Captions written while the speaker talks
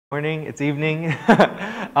Morning, it's evening.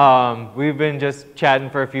 We've been just chatting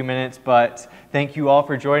for a few minutes, but thank you all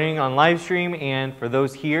for joining on live stream, and for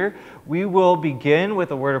those here, we will begin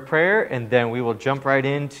with a word of prayer, and then we will jump right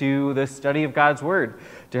into the study of God's Word.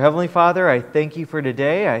 Dear Heavenly Father, I thank you for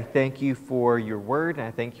today. I thank you for your Word, and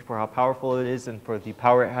I thank you for how powerful it is and for the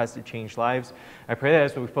power it has to change lives. I pray that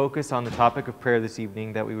as we focus on the topic of prayer this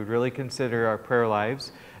evening, that we would really consider our prayer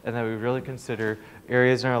lives, and that we would really consider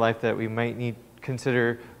areas in our life that we might need to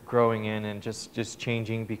consider growing in and just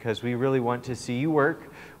changing, because we really want to see you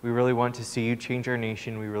work. We really want to see you change our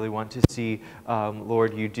nation. We really want to see,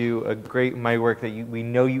 Lord, you do a great mighty work that we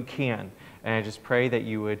know you can. And I just pray that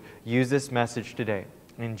you would use this message today.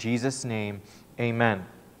 In Jesus' name, amen.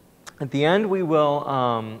 At the end, we will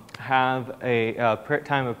have a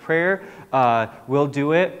time of prayer. We'll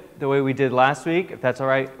do it the way we did last week, if that's all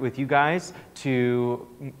right with you guys, to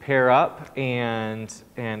pair up and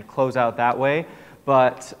close out that way.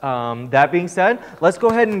 But that being said, let's go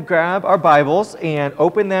ahead and grab our Bibles and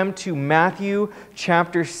open them to Matthew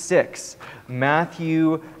chapter 6.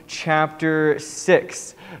 Matthew chapter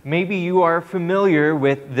 6. Maybe you are familiar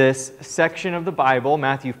with this section of the Bible,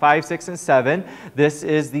 Matthew 5, 6, and 7. This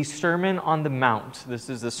is the Sermon on the Mount. This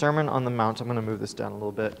is the Sermon on the Mount. I'm going to move this down a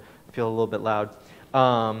little bit. I feel a little bit loud.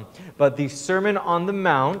 But the Sermon on the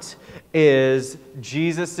Mount is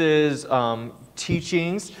Jesus's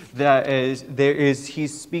teachings.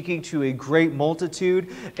 He's speaking to a great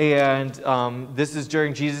multitude, and this is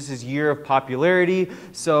during Jesus' year of popularity.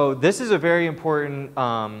 So this is a very important.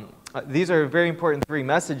 These are very important three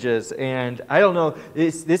messages, and I don't know.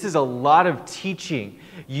 This is a lot of teaching.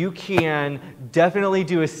 You can definitely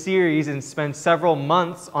do a series and spend several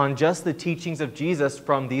months on just the teachings of Jesus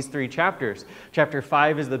from these three chapters. Chapter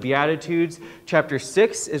 5 is the Beatitudes. Chapter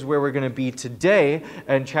 6 is where we're going to be today.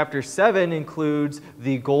 And chapter 7 includes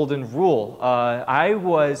the Golden Rule. I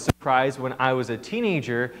was surprised when I was a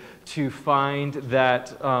teenager to find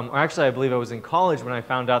that, or actually I believe I was in college when I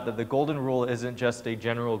found out that the Golden Rule isn't just a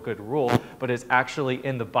general good rule, but is actually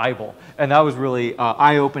in the Bible. And that was really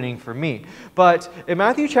eye-opening for me. But in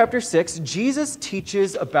Matthew chapter 6, Jesus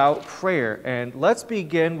teaches about prayer. And let's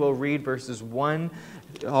begin. We'll read verses 1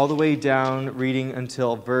 all the way down, reading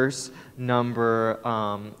until verse number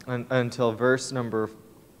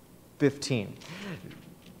 15.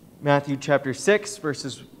 Matthew chapter 6,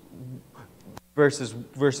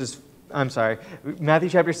 Matthew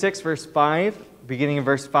chapter 6, verse 5, beginning in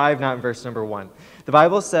verse 5, not in verse number 1. The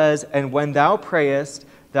Bible says, "And when thou prayest,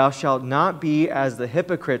 thou shalt not be as the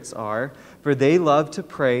hypocrites are, for they love to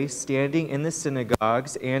pray, standing in the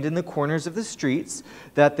synagogues and in the corners of the streets,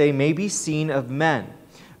 that they may be seen of men.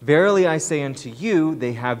 Verily I say unto you,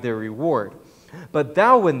 they have their reward. But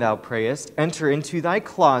thou, when thou prayest, enter into thy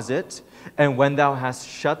closet, and when thou hast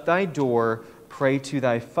shut thy door, pray to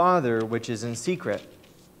thy Father which is in secret.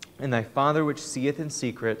 And thy Father which seeth in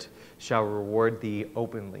secret shall reward thee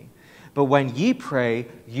openly. But when ye pray,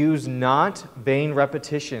 use not vain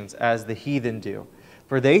repetitions as the heathen do,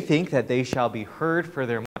 for they think that they shall be heard for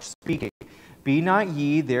their much speaking. Be not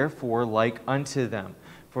ye therefore like unto them,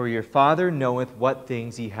 for your Father knoweth what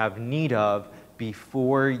things ye have need of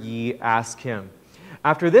before ye ask him.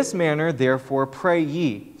 After this manner therefore pray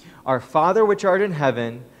ye, Our Father which art in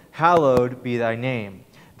heaven, hallowed be thy name.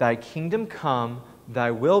 Thy kingdom come,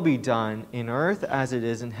 thy will be done in earth as it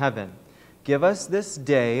is in heaven. Give us this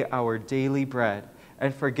day our daily bread,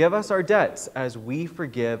 and forgive us our debts as we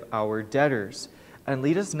forgive our debtors. And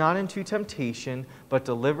lead us not into temptation, but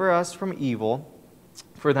deliver us from evil.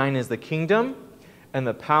 For thine is the kingdom, and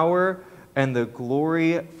the power, and the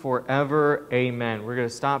glory forever. Amen." We're going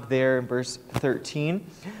to stop there in verse 13.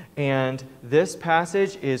 And this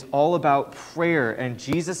passage is all about prayer, and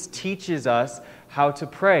Jesus teaches us how to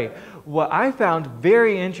pray. What I found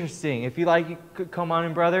very interesting, if you like, you could come on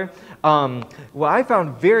in, brother. What I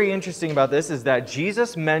found very interesting about this is that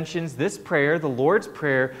Jesus mentions this prayer, the Lord's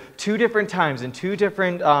Prayer, two different times in two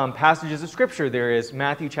different passages of Scripture. There is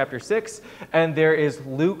Matthew chapter 6, and there is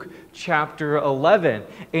Luke chapter 11.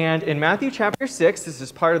 And in Matthew chapter 6, this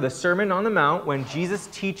is part of the Sermon on the Mount, when Jesus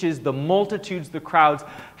teaches the multitudes, the crowds,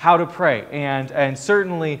 how to pray. And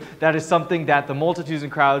certainly that is something that the multitudes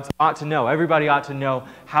and crowds ought to know. Everybody ought to know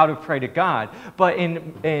how to pray to God. But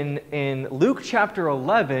in Luke chapter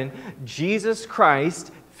 11, Jesus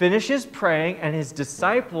Christ finishes praying, and his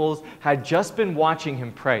disciples had just been watching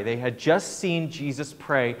him pray. They had just seen Jesus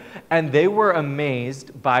pray, and they were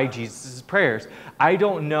amazed by Jesus' prayers. I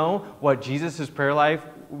don't know what Jesus' prayer life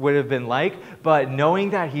would have been like, but knowing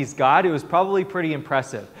that he's God, it was probably pretty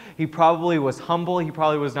impressive. He probably was humble. He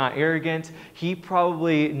probably was not arrogant. He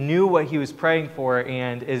probably knew what he was praying for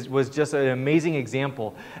and was just an amazing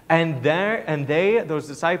example. And those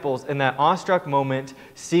disciples, in that awestruck moment,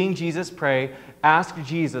 seeing Jesus pray, asked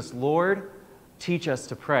Jesus, Lord, teach us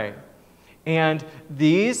to pray. And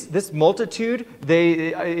this multitude,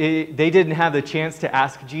 they didn't have the chance to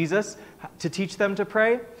ask Jesus to teach them to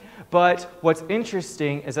pray. But what's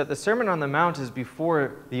interesting is that the Sermon on the Mount is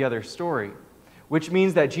before the other story, which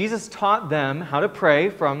means that Jesus taught them how to pray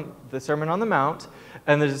from the Sermon on the Mount,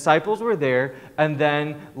 and the disciples were there, and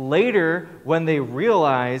then later, when they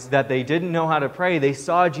realized that they didn't know how to pray, they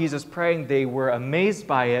saw Jesus praying, they were amazed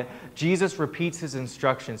by it. Jesus repeats his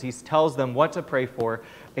instructions. He tells them what to pray for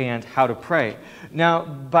and how to pray. Now,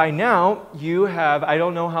 by now, you have, I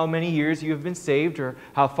don't know how many years you have been saved or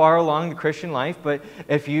how far along the Christian life, but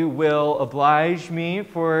if you will oblige me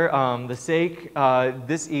for the sake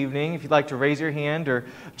this evening, if you'd like to raise your hand or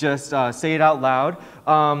just say it out loud,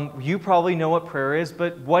 you probably know what prayer is,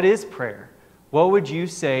 but what is prayer? What would you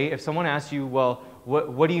say if someone asked you, well,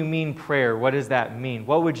 what do you mean prayer? What does that mean?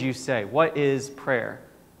 What would you say? What is prayer?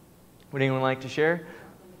 Would anyone like to share?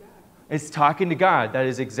 It's talking to God. That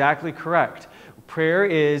is exactly correct. Prayer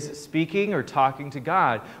is speaking or talking to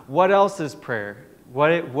God. What else is prayer?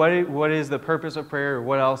 What is the purpose of prayer? Or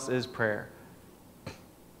what else is prayer?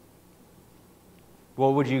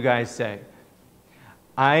 What would you guys say?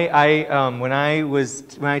 When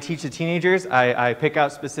I teach the teenagers, I pick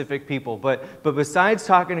out specific people. But besides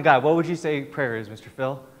talking to God, what would you say prayer is, Mr.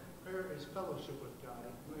 Phil? Prayer is fellowship with God.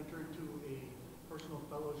 You enter into a personal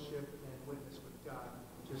fellowship and witness with God,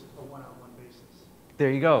 just a one-on-one basis.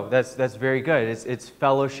 There you go. That's very good. It's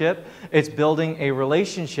fellowship. It's building a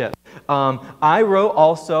relationship. I wrote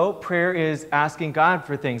also, prayer is asking God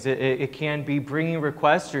for things. It can be bringing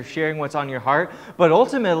requests or sharing what's on your heart, but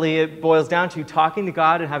ultimately it boils down to talking to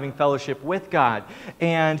God and having fellowship with God.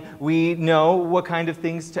 And we know what kind of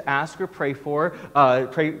things to ask or pray for,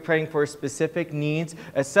 praying for specific needs,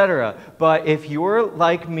 etc. But if you're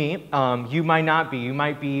like me, you might not be. You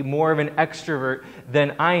might be more of an extrovert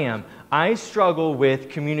than I am. I struggle with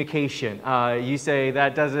communication. You say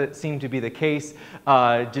that doesn't seem to be the case.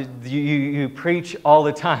 You preach all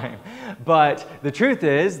the time. But the truth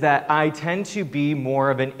is that I tend to be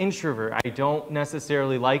more of an introvert. I don't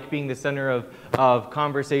necessarily like being the center of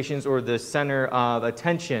conversations or the center of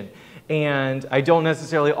attention. And I don't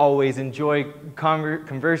necessarily always enjoy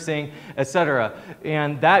conversing, etc.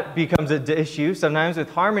 And that becomes an issue sometimes with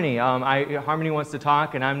Harmony. Harmony wants to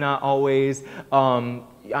talk, and I'm not always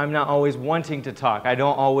wanting to talk. I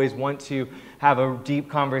don't always want to have a deep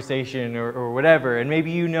conversation or whatever. And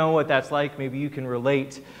maybe you know what that's like. Maybe you can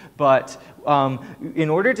relate. But in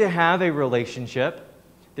order to have a relationship,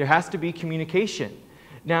 there has to be communication.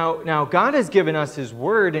 Now, God has given us His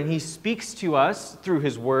Word, and He speaks to us through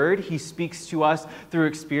His Word. He speaks to us through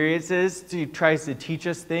experiences. He tries to teach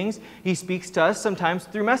us things. He speaks to us sometimes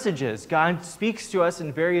through messages. God speaks to us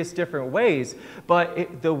in various different ways,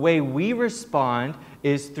 but the way we respond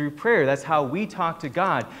is through prayer. That's how we talk to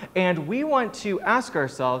God. And we want to ask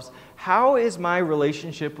ourselves, how is my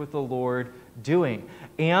relationship with the Lord doing?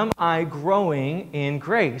 Am I growing in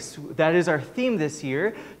grace? That is our theme this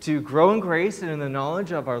year, to grow in grace and in the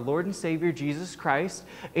knowledge of our Lord and Savior, Jesus Christ.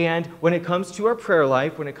 And when it comes to our prayer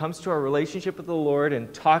life, when it comes to our relationship with the Lord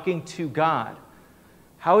and talking to God,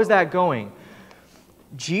 how is that going?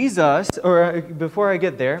 Jesus, or before I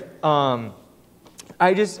get there,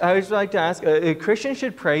 I just like to ask, a Christian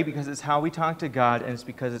should pray because it's how we talk to God, and it's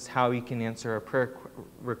because it's how He can answer our prayer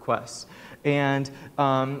requests. And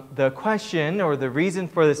the question or the reason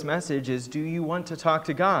for this message is, do you want to talk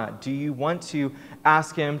to God? Do you want to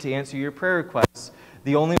ask Him to answer your prayer requests?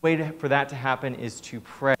 The only way for that to happen is to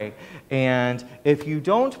pray. And if you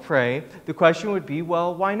don't pray, the question would be,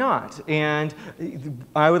 well, why not? And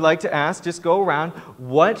I would like to ask, just go around,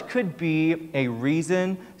 what could be a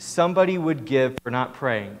reason somebody would give for not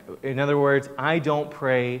praying? In other words, I don't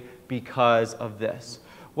pray because of this.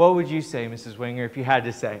 What would you say, Mrs. Winger, if you had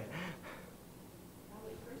to say?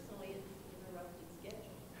 Probably personally, it's interrupted schedule.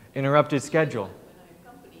 Interrupted schedule. When I have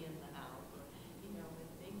company in the house, or, when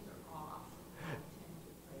things are off, I tend to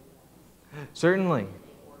pray less. Certainly. In an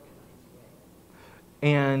organized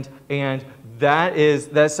way.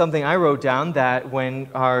 And that's something I wrote down, that when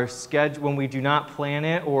we do not plan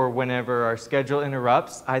it, or whenever our schedule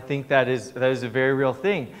interrupts, I think that is a very real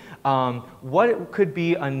thing. What could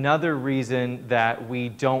be another reason that we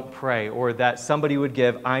don't pray, or that somebody would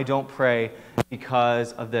give, I don't pray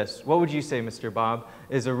because of this? What would you say, Mr. Bob,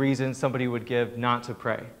 is a reason somebody would give not to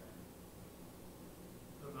pray?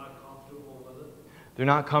 The They're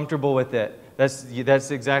not comfortable with it.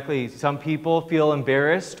 That's exactly, some people feel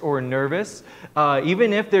embarrassed or nervous.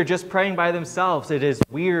 Even if they're just praying by themselves, it is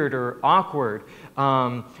weird or awkward.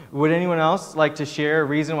 Would anyone else like to share a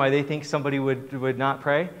reason why they think somebody would not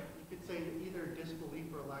pray? You could say either disbelief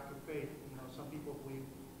or lack of faith. Some people believe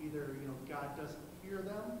either, God doesn't hear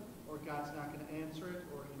them, or God's not going to answer it,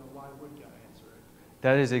 or, why would God answer it?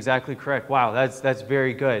 That is exactly correct. Wow, that's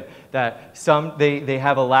very good. That they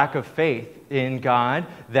have a lack of faith in God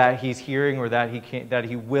that He's hearing or that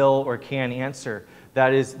He will or can answer.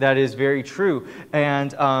 That is very true.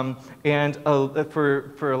 And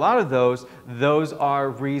for a lot of those are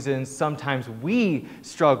reasons sometimes we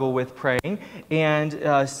struggle with praying,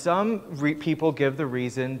 and some people give the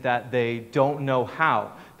reason that they don't know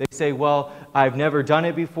how. They say, well, I've never done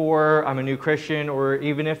it before, I'm a new Christian, or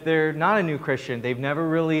even if they're not a new Christian, they've never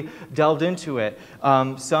really delved into it.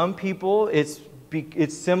 Some people,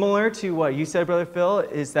 it's similar to what you said, Brother Phil,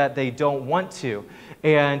 is that they don't want to.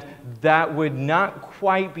 And that would not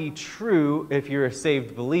quite be true if you're a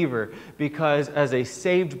saved believer, because as a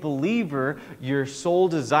saved believer, your soul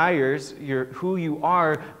desires, who you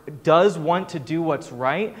are, does want to do what's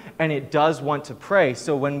right, and it does want to pray.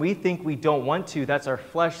 So when we think we don't want to, that's our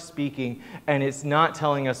flesh speaking, and it's not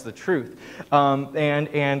telling us the truth.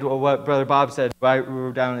 And what Brother Bob said, I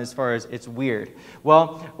wrote down as far as it's weird.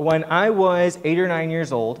 Well, when I was 8 or 9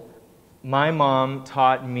 years old, my mom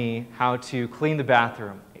taught me how to clean the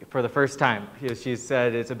bathroom for the first time. She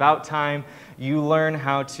said, it's about time you learn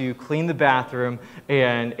how to clean the bathroom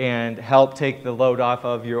and help take the load off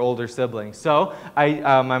of your older siblings. So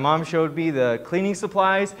my mom showed me the cleaning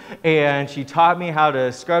supplies, and she taught me how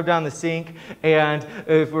to scrub down the sink. And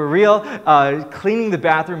if we're real, cleaning the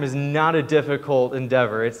bathroom is not a difficult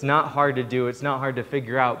endeavor. It's not hard to do. It's not hard to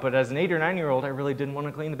figure out. But as an 8 or 9-year-old, I really didn't want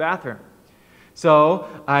to clean the bathroom. So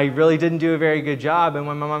I really didn't do a very good job. And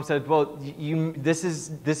when my mom said, well, this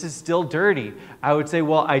is still dirty, I would say,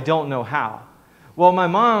 well, I don't know how. Well, my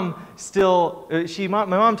mom took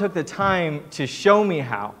the time to show me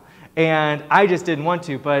how. And I just didn't want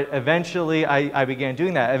to, but eventually I began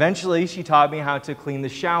doing that. Eventually, she taught me how to clean the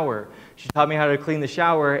shower. She taught me how to clean the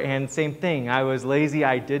shower, and same thing. I was lazy.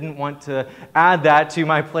 I didn't want to add that to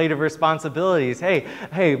my plate of responsibilities.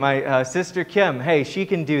 Hey, my sister Kim, hey, she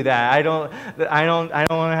can do that. I don't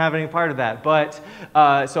want to have any part of that. But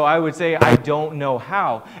so I would say I don't know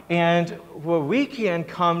how. And when we can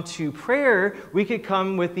come to prayer, we could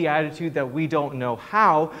come with the attitude that we don't know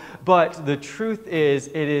how. But the truth is,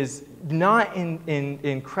 it is not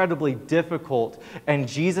incredibly difficult, and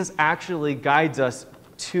Jesus actually guides us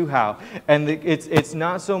to how. And it's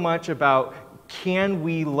not so much about can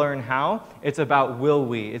we learn how, it's about will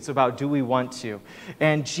we. It's about do we want to.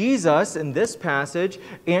 And Jesus, in this passage,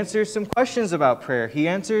 answers some questions about prayer. He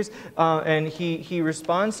answers and he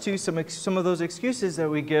responds to some of those excuses that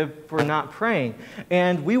we give for not praying.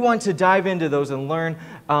 And we want to dive into those and learn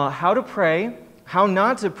how to pray, how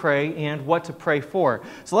not to pray, and what to pray for.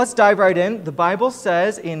 So let's dive right in. The Bible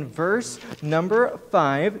says in verse number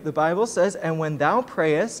 5, the Bible says, "And when thou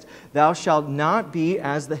prayest, thou shalt not be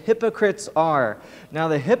as the hypocrites are." Now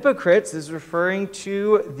the hypocrites is referring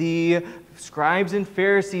to the scribes and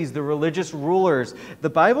Pharisees, the religious rulers. The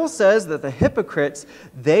Bible says that the hypocrites,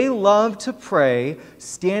 they love to pray,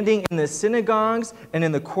 standing in the synagogues and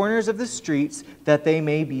in the corners of the streets, that they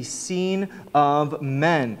may be seen of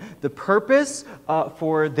men. The purpose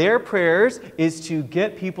for their prayers is to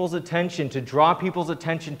get people's attention, to draw people's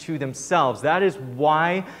attention to themselves. That is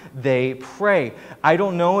why they pray. I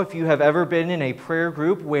don't know if you have ever been in a prayer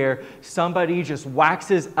group where somebody just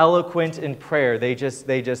waxes eloquent in prayer. They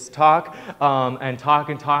just talk and talk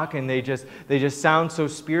and talk, and they just sound so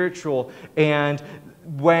spiritual. And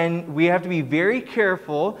when we have to be very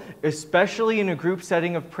careful, especially in a group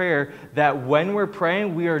setting of prayer, that when we're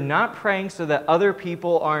praying, we are not praying so that other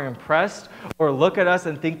people are impressed or look at us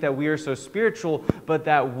and think that we are so spiritual, but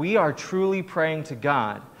that we are truly praying to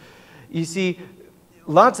God. You see,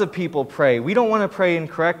 lots of people pray. We don't want to pray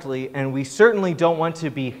incorrectly, and we certainly don't want to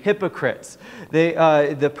be hypocrites.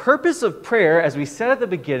 The purpose of prayer, as we said at the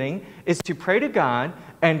beginning, is to pray to God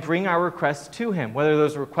and bring our requests to Him. Whether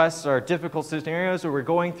those requests are difficult scenarios or we're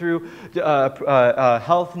going through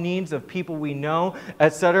health needs of people we know,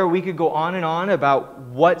 etc. We could go on and on about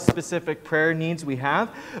what specific prayer needs we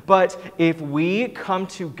have. But if we come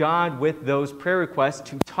to God with those prayer requests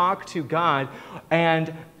to talk to God,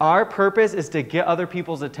 and our purpose is to get other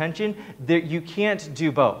people's attention, that you can't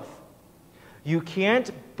do both. You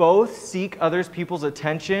can't both seek other people's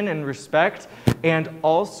attention and respect and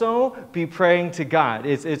also be praying to God.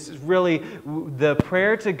 It's really, the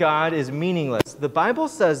prayer to God is meaningless. The Bible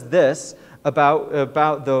says this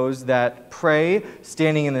about those that pray,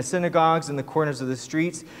 standing in the synagogues and the corners of the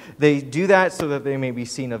streets. They do that so that they may be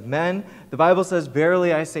seen of men. The Bible says,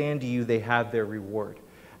 "Verily I say unto you, they have their reward."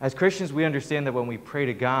 As Christians, we understand that when we pray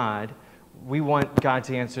to God, we want God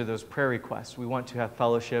to answer those prayer requests. We want to have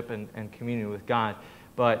fellowship and communion with God.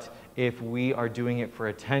 But if we are doing it for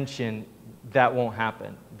attention, that won't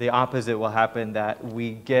happen. The opposite will happen, that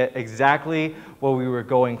we get exactly what we were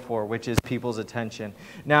going for, which is people's attention.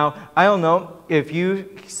 Now, I don't know if you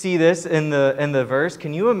see this in the verse.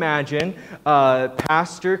 Can you imagine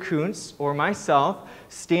Pastor Kuntz or myself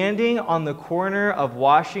standing on the corner of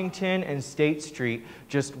Washington and State Street,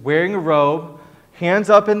 just wearing a robe, hands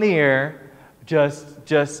up in the air,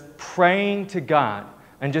 just praying to God,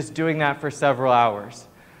 and just doing that for several hours?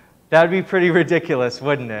 That would be pretty ridiculous,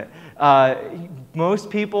 wouldn't it? Most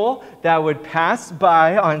people that would pass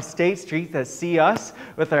by on State Street that see us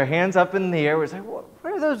with our hands up in the air would say, what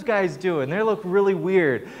are those guys doing? They look really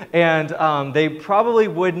weird. And they probably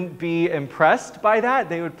wouldn't be impressed by that.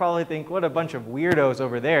 They would probably think, what a bunch of weirdos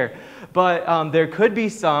over there. But there could be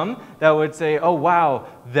some that would say, oh, wow,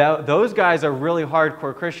 those guys are really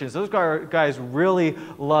hardcore Christians. Those guys really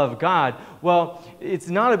love God. Well, it's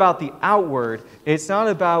not about the outward. It's not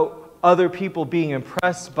about other people being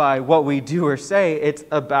impressed by what we do or say. It's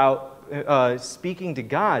about speaking to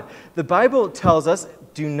God. The Bible tells us,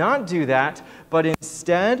 do not do that, but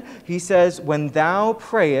instead, he says, when thou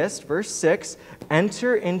prayest, verse 6,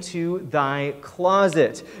 enter into thy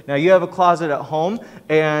closet. Now, you have a closet at home,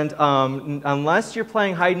 and unless you're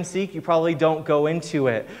playing hide and seek, you probably don't go into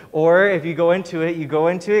it. Or if you go into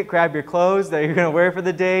it, grab your clothes that you're going to wear for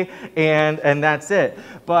the day, and that's it.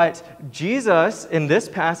 But Jesus, in this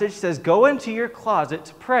passage, says, go into your closet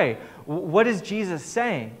to pray. What is Jesus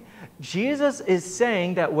saying? Jesus is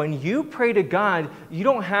saying that when you pray to God, you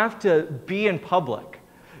don't have to be in public.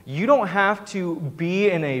 You don't have to be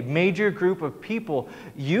in a major group of people.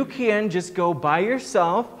 You can just go by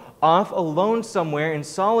yourself, off alone somewhere in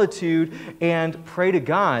solitude, and pray to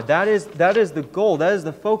God. That is the goal. That is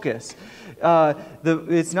the focus.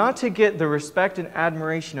 It's not to get the respect and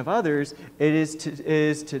admiration of others. It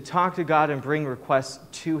is to talk to God and bring requests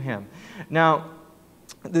to Him. Now,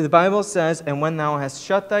 the Bible says, and when thou hast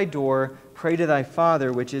shut thy door, pray to thy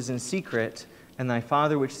Father which is in secret, and thy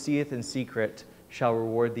Father which seeth in secret shall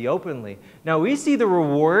reward thee openly. Now we see the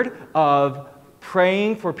reward of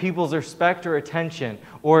praying for people's respect or attention,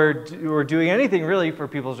 or doing anything really for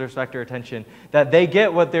people's respect or attention, that they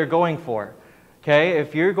get what they're going for. Okay,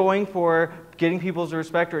 if you're going for getting people's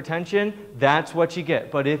respect or attention, that's what you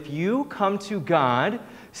get. But if you come to God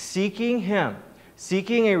seeking Him,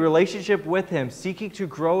 seeking a relationship with Him, seeking to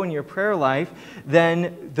grow in your prayer life,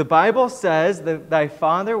 then the Bible says that thy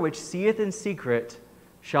Father which seeth in secret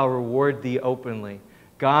shall reward thee openly.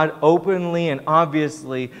 God openly and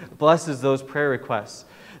obviously blesses those prayer requests.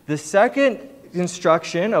 The second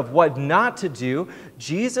instruction of what not to do,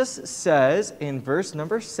 Jesus says in verse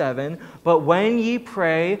number 7, but when ye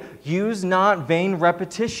pray, use not vain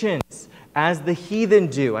repetitions, as the heathen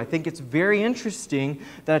do. I think it's very interesting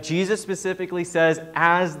that Jesus specifically says,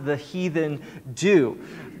 as the heathen do.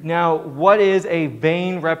 Now, what is a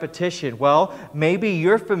vain repetition? Well, maybe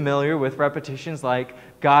you're familiar with repetitions like,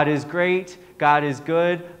 God is great, God is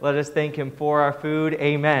good, let us thank Him for our food,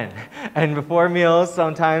 amen. And before meals,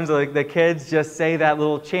 sometimes the kids just say that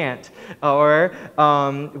little chant. Or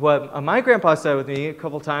what my grandpa said with me a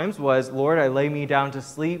couple times was, Lord, I lay me down to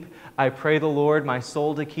sleep, I pray the Lord my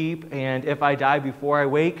soul to keep, and if I die before I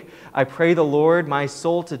wake, I pray the Lord my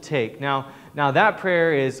soul to take. Now that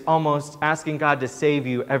prayer is almost asking God to save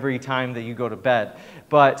you every time that you go to bed.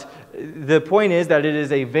 But the point is that it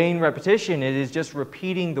is a vain repetition. It is just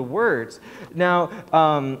repeating the words. Now,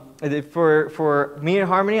 for me and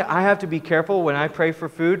Harmony, I have to be careful when I pray for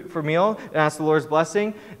food, for meal, and ask the Lord's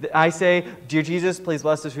blessing. I say, Dear Jesus, please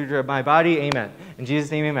bless this food of my body. Amen. In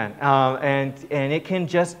Jesus' name, amen. And it can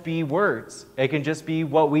just be words. It can just be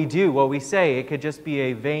what we do, what we say. It could just be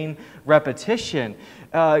a vain repetition.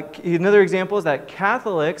 Another example is that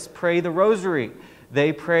Catholics pray the rosary.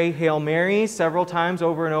 They pray Hail Mary several times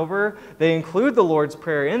over and over. They include the Lord's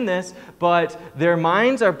Prayer in this, but their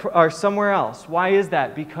minds are somewhere else. Why is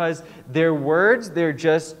that? Because their words, they're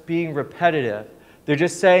just being repetitive. They're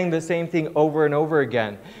just saying the same thing over and over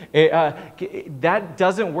again. That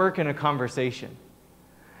doesn't work in a conversation.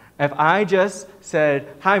 If I just said,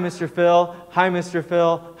 hi, Mr. Phil, hi, Mr.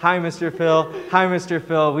 Phil, hi, Mr. Phil, hi, Mr.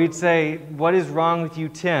 Phil, we'd say, what is wrong with you,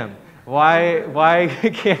 Tim? Why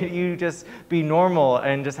can't you just be normal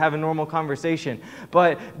and just have a normal conversation?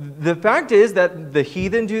 But the fact is that the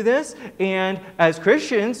heathen do this, and as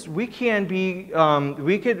Christians, we have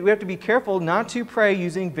to be careful not to pray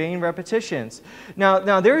using vain repetitions.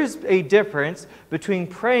 Now there is a difference between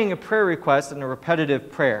praying a prayer request and a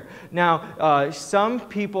repetitive prayer. Now, some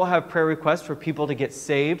people have prayer requests for people to get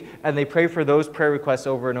saved, and they pray for those prayer requests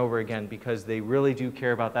over and over again because they really do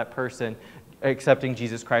care about that person accepting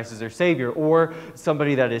Jesus Christ as their Savior, or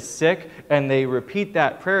somebody that is sick and they repeat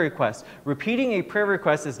that prayer request. Repeating a prayer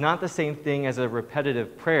request is not the same thing as a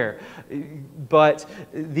repetitive prayer. But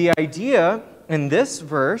the idea in this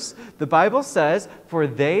verse, the Bible says, "For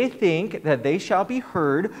they think that they shall be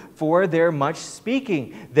heard for their much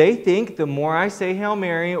speaking." They think the more I say Hail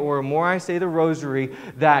Mary or the more I say the Rosary,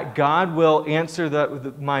 that God will answer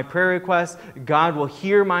my prayer request, God will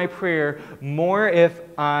hear my prayer more if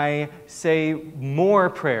I say more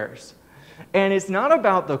prayers. And it's not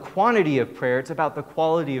about the quantity of prayer, it's about the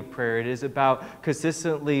quality of prayer. It is about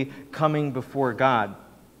consistently coming before God.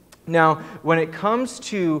 Now, when it comes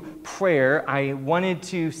to prayer, I wanted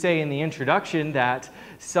to say in the introduction that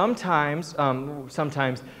sometimes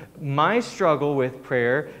my struggle with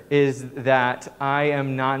prayer is that I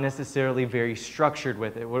am not necessarily very structured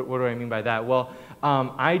with it. What do I mean by that? Well,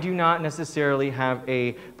 I do not necessarily have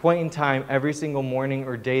a point in time every single morning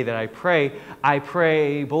or day that I pray. I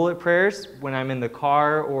pray bullet prayers when I'm in the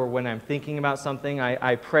car or when I'm thinking about something.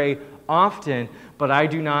 I pray often, but I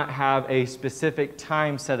do not have a specific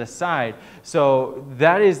time set aside. So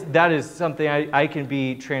that is something I can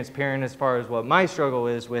be transparent as far as what my struggle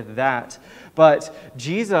is with that. But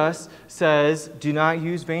Jesus says, do not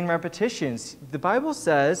use vain repetitions. The Bible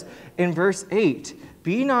says in verse 8,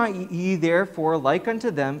 "Be not ye therefore like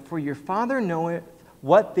unto them, for your Father knoweth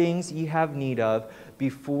what things ye have need of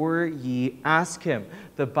before ye ask him."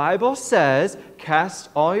 The Bible says, "Cast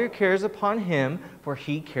all your cares upon him, for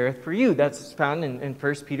he careth for you." That's found in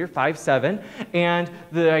 1 Peter 5:7. And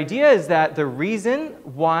the idea is that the reason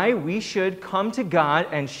why we should come to God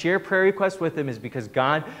and share prayer requests with him is because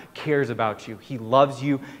God cares about you. He loves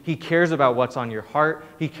you. He cares about what's on your heart.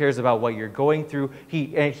 He cares about what you're going through.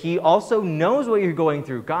 And he also knows what you're going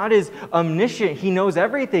through. God is omniscient. He knows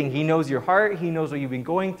everything. He knows your heart. He knows what you've been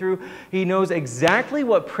going through. He knows exactly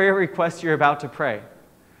what prayer requests you're about to pray.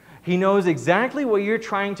 He knows exactly what you're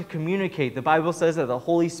trying to communicate. The Bible says that the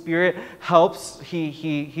Holy Spirit helps.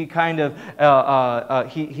 He kind of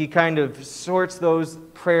sorts those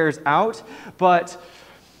prayers out. But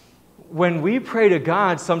when we pray to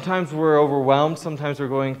God, sometimes we're overwhelmed. Sometimes we're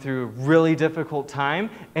going through a really difficult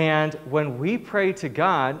time. And when we pray to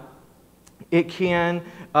God, it can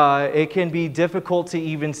be difficult to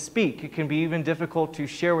even speak. It can be even difficult to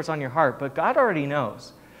share what's on your heart. But God already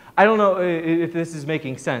knows. I don't know if this is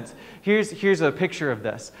making sense. Here's a picture of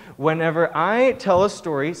this. Whenever I tell a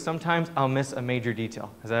story, sometimes I'll miss a major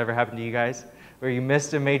detail. Has that ever happened to you guys? Where you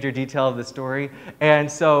missed a major detail of the story?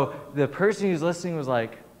 And so the person who's listening was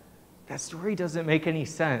like, that story doesn't make any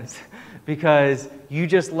sense because you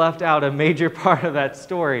just left out a major part of that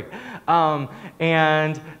story.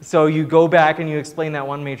 And so you go back and you explain that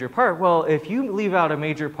one major part. Well, if you leave out a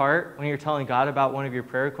major part when you're telling God about one of your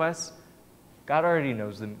prayer requests, God already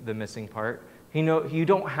knows the missing part. You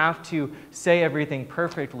don't have to say everything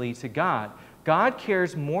perfectly to God. God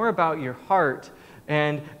cares more about your heart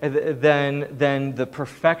than the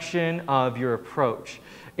perfection of your approach.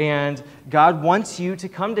 And God wants you to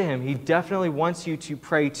come to him. He definitely wants you to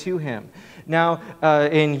pray to him. Now,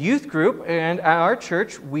 in youth group and at our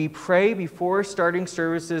church, we pray before starting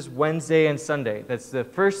services Wednesday and Sunday. That's the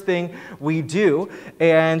first thing we do.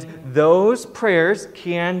 And those prayers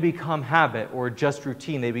can become habit or just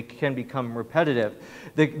routine. They can become repetitive.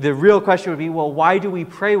 The real question would be, well, why do we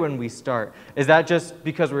pray when we start? Is that just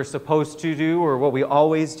because we're supposed to do or what we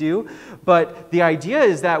always do? But the idea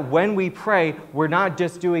is that when we pray, we're not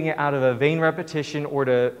just doing it out of a vain repetition or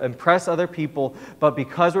to impress other people, but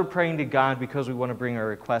because we're praying to God, because we want to bring our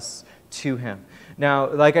requests to him. Now,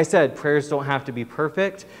 like I said, prayers don't have to be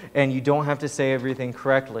perfect, and you don't have to say everything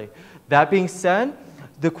correctly. That being said,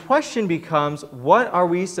 the question becomes, what are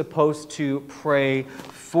we supposed to pray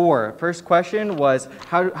for? First question was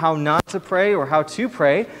how not to pray, or how to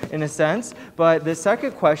pray in a sense. But the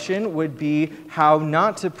second question would be how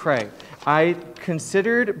not to pray. I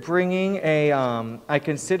considered bringing a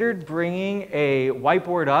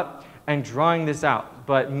whiteboard up and drawing this out.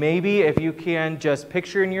 But maybe if you can just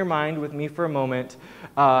picture in your mind with me for a moment,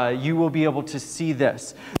 you will be able to see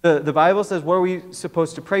this. The Bible says, what are we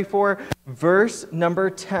supposed to pray for? Verse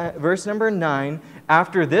number 9,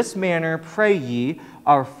 after this manner pray ye,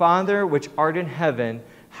 Our Father which art in heaven,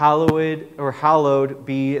 hallowed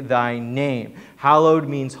be thy name. Hallowed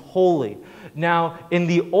means holy. Now, in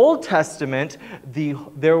the Old Testament,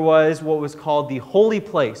 there was what was called the holy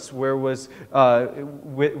place, which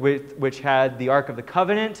had the Ark of the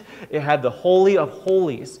Covenant. It had the Holy of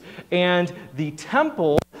Holies. And the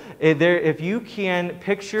temple, if you can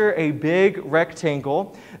picture a big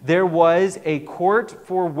rectangle, there was a court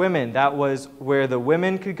for women. That was where the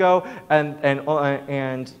women could go, and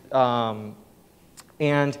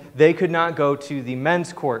they could not go to the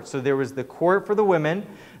men's court. So there was the court for the women,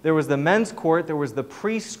 there was the men's court, there was the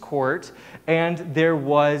priest's court, and there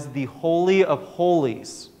was the Holy of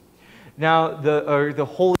Holies. Now, the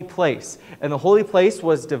holy place. And the holy place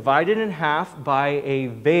was divided in half by a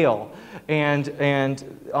veil. And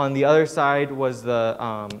on the other side was it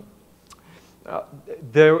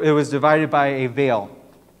was divided by a veil.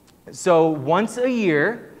 So once a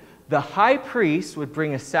year, the high priest would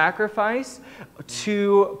bring a sacrifice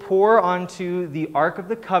to pour onto the Ark of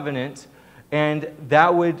the Covenant, and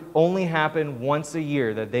that would only happen once a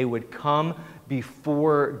year, that they would come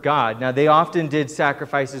before God. Now, they often did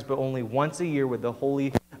sacrifices, but only once a year would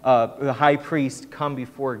the high priest come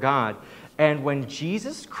before God. And when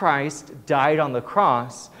Jesus Christ died on the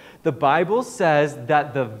cross, the Bible says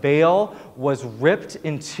that the veil was ripped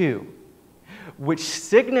in two, which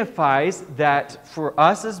signifies that for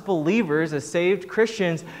us as believers, as saved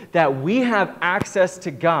Christians, that we have access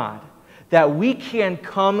to God, that we can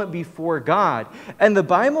come before God. And the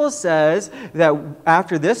Bible says that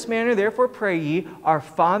after this manner, therefore pray ye, our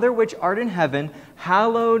Father which art in heaven,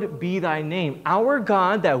 hallowed be thy name. Our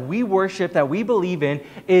God that we worship, that we believe in,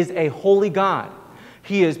 is a holy God.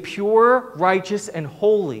 He is pure, righteous, and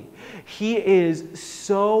holy. He is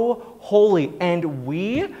so holy. And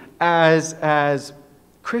we, as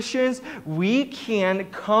Christians, we can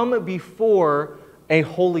come before a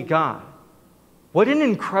holy God. What an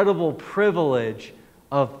incredible privilege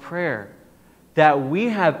of prayer, that we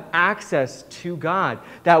have access to God,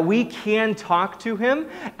 that we can talk to Him,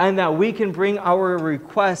 and that we can bring our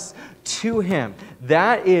requests to Him.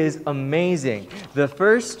 That is amazing. The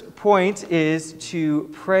first point is to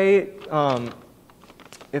pray.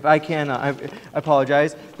 If I can, I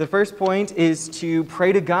apologize. The first point is to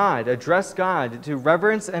pray to God, address God, to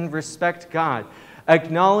reverence and respect God.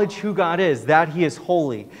 Acknowledge who God is, that He is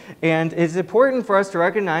holy. And it's important for us to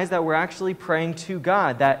recognize that we're actually praying to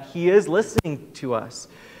God, that He is listening to us.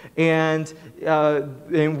 And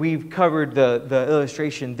we've covered the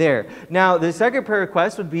illustration there. Now, the second prayer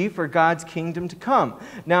request would be for God's kingdom to come.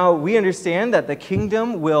 Now, we understand that the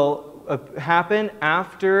kingdom will happen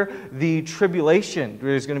after the tribulation.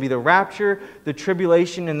 There's going to be the rapture, the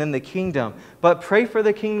tribulation, and then the kingdom. But pray for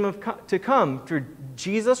the kingdom to come. For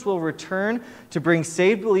Jesus will return to bring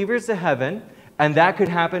saved believers to heaven, and that could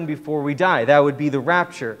happen before we die. That would be the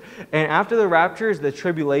rapture. And after the rapture is the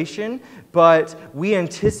tribulation, but we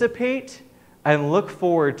anticipate and look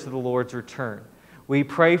forward to the Lord's return. We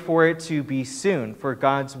pray for it to be soon, for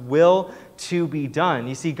God's will to be done.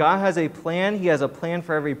 You see, God has a plan. He has a plan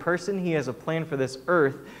for every person. He has a plan for this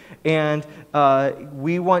earth. And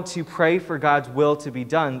we want to pray for God's will to be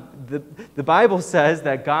done. The Bible says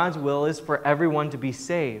that God's will is for everyone to be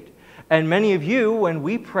saved. And many of you, when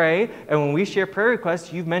we pray and when we share prayer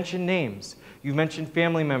requests, you've mentioned names. You've mentioned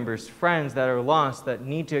family members, friends that are lost, that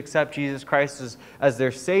need to accept Jesus Christ as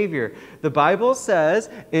their Savior. The Bible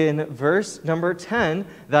says in verse number 10,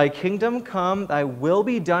 thy kingdom come, thy will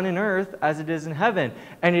be done in earth as it is in heaven.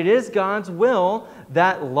 And it is God's will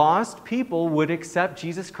that lost people would accept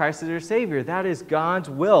Jesus Christ as their Savior. That is God's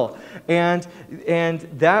will. And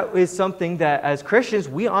that is something that as Christians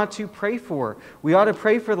we ought to pray for. We ought to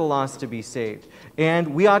pray for the lost to be saved.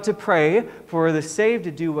 And we ought to pray for the saved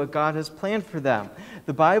to do what God has planned for them.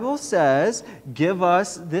 The Bible says, give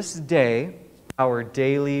us this day our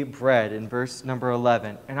daily bread, in verse number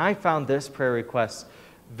 11. And I found this prayer request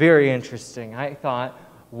very interesting. I thought,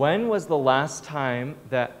 when was the last time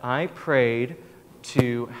that I prayed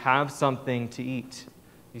to have something to eat?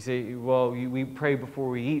 You say, well, we pray before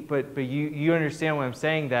we eat, but you understand what I'm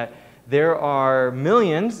saying, that there are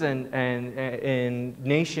millions and in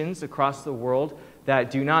nations across the world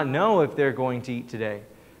that do not know if they're going to eat today.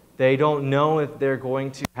 They don't know if they're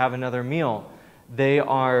going to have another meal. They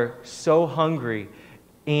are so hungry.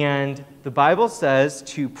 And the Bible says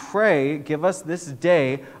to pray, give us this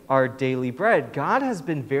day our daily bread. God has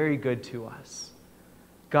been very good to us.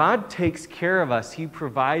 God takes care of us. He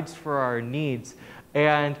provides for our needs.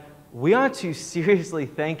 And we ought to seriously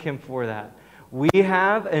thank Him for that. We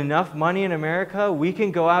have enough money in America. We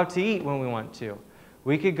can go out to eat when we want to.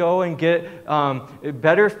 We could go and get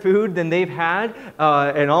better food than they've had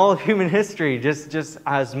in all of human history, just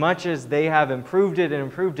as much as they have improved it and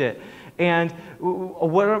improved it. And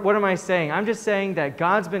what am I saying? I'm just saying that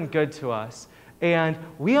God's been good to us. And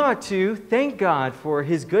we ought to thank God for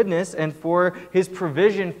His goodness and for His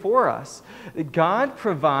provision for us. God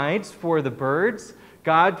provides for the birds.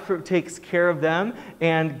 God takes care of them,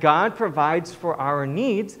 and God provides for our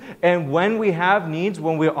needs. And when we have needs,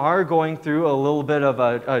 when we are going through a little bit of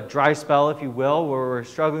a dry spell, if you will, where we're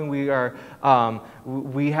struggling,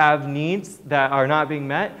 we have needs that are not being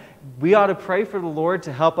met, we ought to pray for the Lord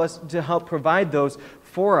to help provide those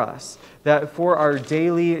for us, that for our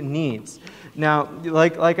daily needs. Now,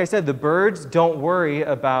 like I said, the birds don't worry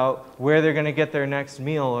about where they're going to get their next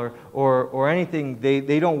meal or anything.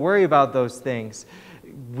 They don't worry about those things.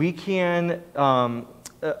 We can,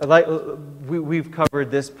 we've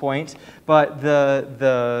covered this point, but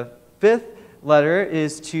the fifth letter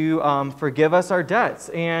is to forgive us our debts.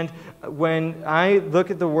 And when I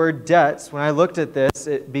look at the word debts, when I looked at this,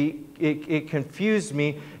 it confused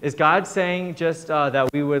me. Is God saying just that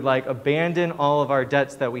we would abandon all of our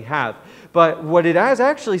debts that we have? But what it is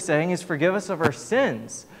actually saying is forgive us of our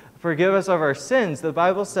sins. Forgive us of our sins. The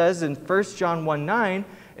Bible says in 1 John 1:9,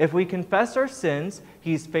 if we confess our sins,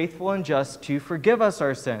 He's faithful and just to forgive us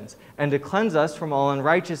our sins and to cleanse us from all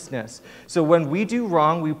unrighteousness. So when we do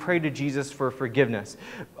wrong, we pray to Jesus for forgiveness.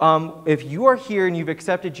 If you are here and you've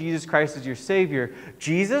accepted Jesus Christ as your Savior,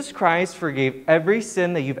 Jesus Christ forgave every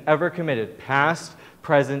sin that you've ever committed, past,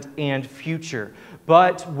 present, and future.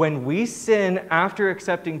 But when we sin after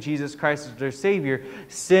accepting Jesus Christ as our Savior,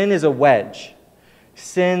 sin is a wedge.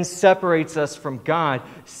 Sin separates us from God.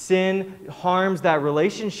 Sin harms that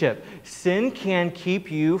relationship. Sin can keep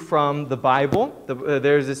you from the Bible.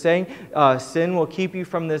 There's a saying, sin will keep you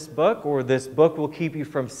from this book, or this book will keep you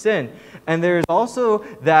from sin. And there's also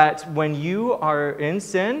that when you are in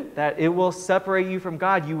sin, that it will separate you from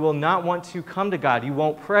God. You will not want to come to God. You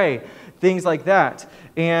won't pray. Things like that.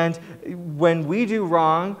 And when we do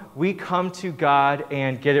wrong, we come to God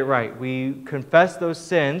and get it right. We confess those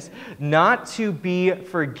sins, not to be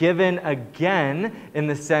forgiven again in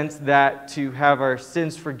the sense that to have our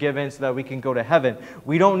sins forgiven so that we can go to heaven.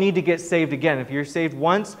 We don't need to get saved again. If you're saved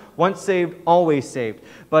once saved, always saved.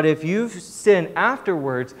 But if you've sinned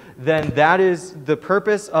afterwards, then that is the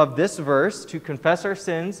purpose of this verse, to confess our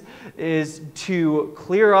sins, is to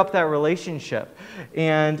clear up that relationship.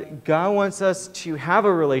 And God wants us to have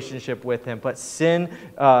a relationship with Him, but sin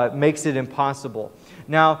makes it impossible.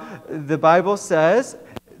 Now, the Bible says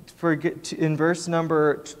in verse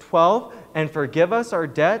number 12, and forgive us our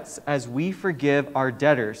debts as we forgive our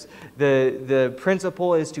debtors. The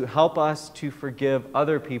principle is to help us to forgive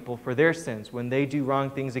other people for their sins when they do wrong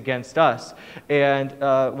things against us. And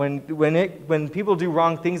when people do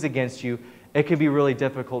wrong things against you, it can be really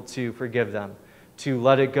difficult to forgive them, to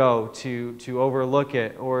let it go, to overlook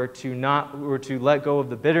it, or to let go of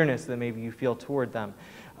the bitterness that maybe you feel toward them.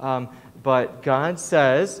 But God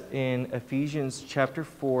says in Ephesians chapter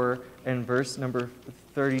 4 and verse number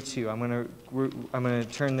 32. I'm going to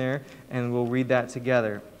turn there and we'll read that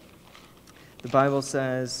together. The Bible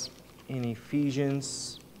says in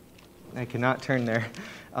Ephesians, I cannot turn there.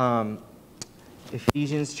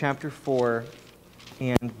 Ephesians chapter 4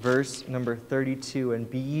 and verse number 32. And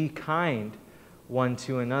be ye kind one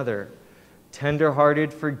to another,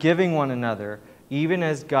 tender-hearted, forgiving one another, even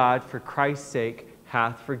as God for Christ's sake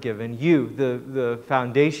hath forgiven you. The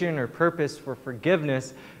foundation or purpose for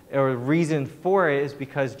forgiveness or reason for it is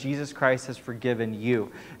because Jesus Christ has forgiven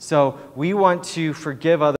you. So we want to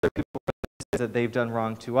forgive other people for the sins that they've done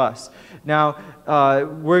wrong to us. Now,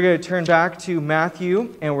 we're going to turn back to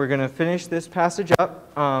Matthew, and we're going to finish this passage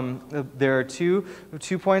up. There are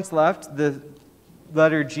two points left. The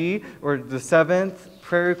letter G, or the seventh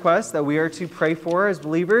prayer request that we are to pray for as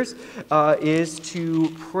believers, is to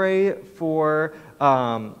pray for...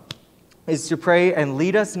 is to pray and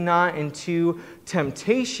lead us not into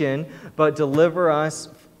temptation, but deliver us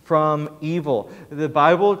from evil. The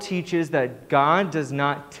Bible teaches that God does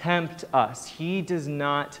not tempt us. He does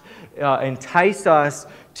not entice us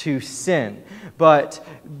to sin. But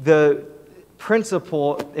the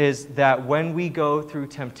principle is that when we go through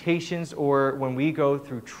temptations or when we go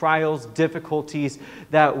through trials, difficulties,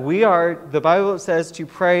 that the Bible says to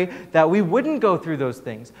pray that we wouldn't go through those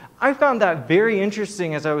things. I found that very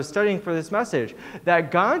interesting as I was studying for this message,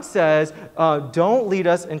 that God says, don't lead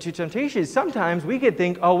us into temptation. Sometimes we could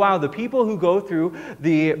think, oh wow, the people who go through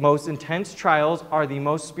the most intense trials are the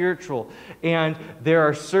most spiritual. And there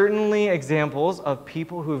are certainly examples of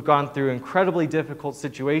people who have gone through incredibly difficult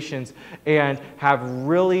situations and have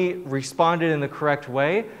really responded in the correct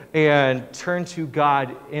way and turned to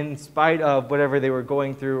God in spite of whatever they were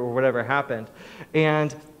going through or whatever happened.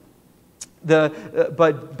 And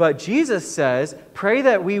but Jesus says, pray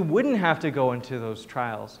that we wouldn't have to go into those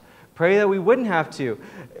trials. Pray that we wouldn't have to.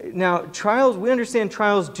 Now, trials, we understand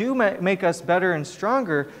trials do make us better and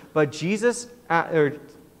stronger, but Jesus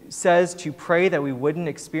says to pray that we wouldn't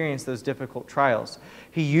experience those difficult trials.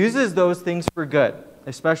 He uses those things for good,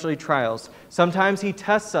 especially trials. Sometimes he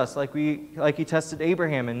tests us like he tested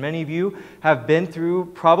Abraham, and many of you have been through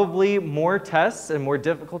probably more tests and more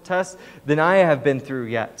difficult tests than I have been through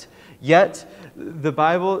yet. Yet, the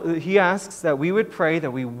Bible, he asks that we would pray that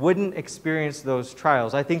we wouldn't experience those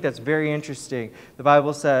trials. I think that's very interesting. The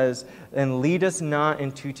Bible says, and lead us not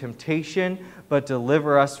into temptation, but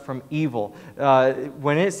deliver us from evil.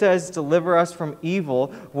 When it says deliver us from evil,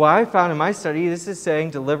 what I found in my study, this is saying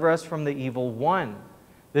deliver us from the evil one.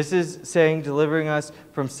 This is saying delivering us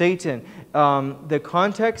from Satan. The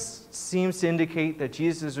context seems to indicate that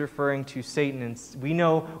Jesus is referring to Satan. And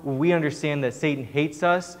we understand that Satan hates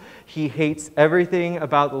us. He hates everything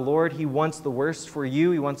about the Lord. He wants the worst for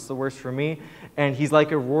you. He wants the worst for me. And he's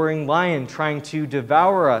like a roaring lion trying to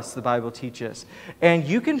devour us, the Bible teaches. And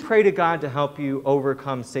you can pray to God to help you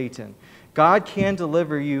overcome Satan. God can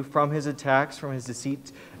deliver you from his attacks, from his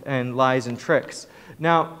deceit and lies and tricks.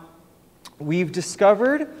 Now, we've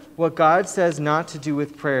discovered what God says not to do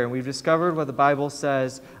with prayer, and we've discovered what the Bible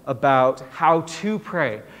says about how to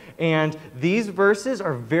pray. And these verses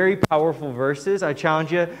are very powerful verses. I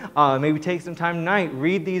challenge you, maybe take some time tonight,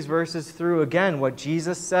 read these verses through again, what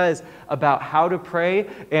Jesus says about how to pray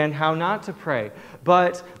and how not to pray.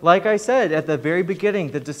 But like I said at the very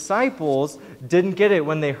beginning, the disciples didn't get it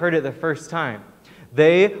when they heard it the first time.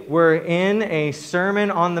 They were in a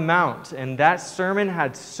Sermon on the Mount, and that sermon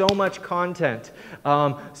had so much content.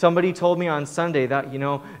 Somebody told me on Sunday that,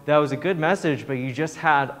 that was a good message, but you just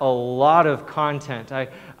had a lot of content.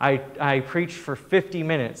 I preached for 50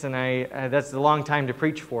 minutes, and that's a long time to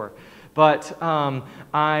preach for. But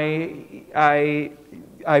I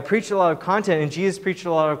preached a lot of content, and Jesus preached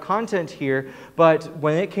a lot of content here, but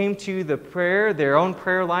when it came to the prayer, their own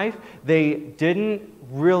prayer life, they didn't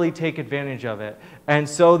really take advantage of it. And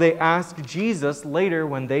so they asked Jesus later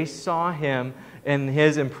when they saw him in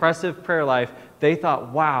his impressive prayer life, they thought,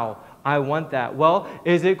 wow, I want that. Well,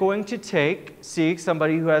 is it going to seek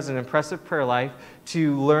somebody who has an impressive prayer life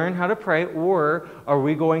to learn how to pray, or are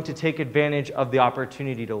we going to take advantage of the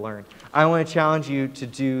opportunity to learn? I want to challenge you to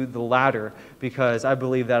do the latter, because I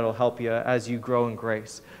believe that'll help you as you grow in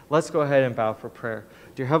grace. Let's go ahead and bow for prayer.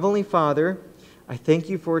 Dear Heavenly Father, I thank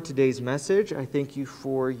you for today's message. I thank you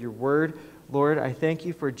for your word. Lord, I thank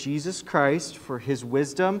you for Jesus Christ, for his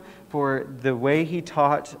wisdom, for the way he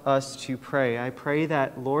taught us to pray. I pray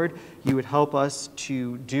that, Lord, you would help us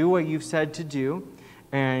to do what you've said to do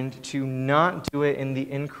and to not do it in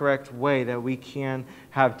the incorrect way that we can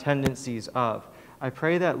have tendencies of. I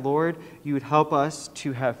pray that, Lord, you would help us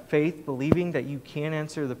to have faith, believing that you can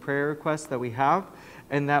answer the prayer requests that we have,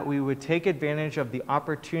 and that we would take advantage of the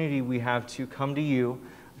opportunity we have to come to you,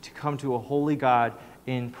 to come to a holy God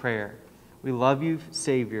in prayer. We love you,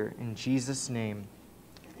 Savior. In Jesus' name,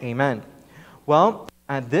 amen. Well,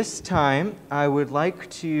 at this time, I would like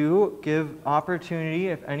to give opportunity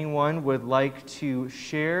if anyone would like to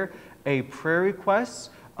share a prayer request.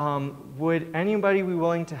 Would anybody be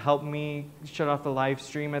willing to help me shut off the live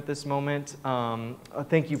stream at this moment?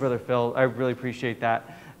 Thank you, Brother Phil. I really appreciate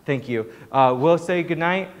that. Thank you. We'll say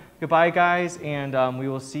goodbye, guys, and we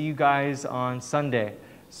will see you guys on Sunday.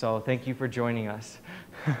 So thank you for joining us.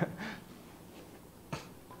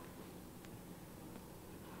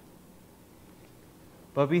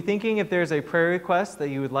 But be thinking if there's a prayer request that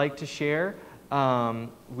you would like to share.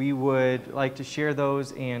 We would like to share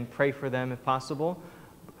those and pray for them if possible.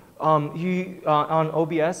 On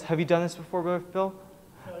OBS, have you done this before, Brother Phil?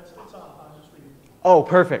 No, it's off. I'll just read it. Oh,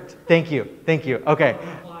 perfect. Thank you. Thank you. Okay.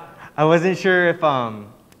 I wasn't sure if, all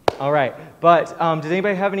right. But does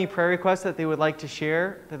anybody have any prayer requests that they would like to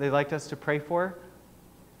share, that they'd like us to pray for?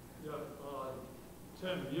 Yeah,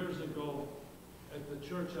 10 years ago, at the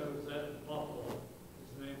church I was at in Buffalo,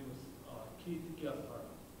 his name was Keith Gethard.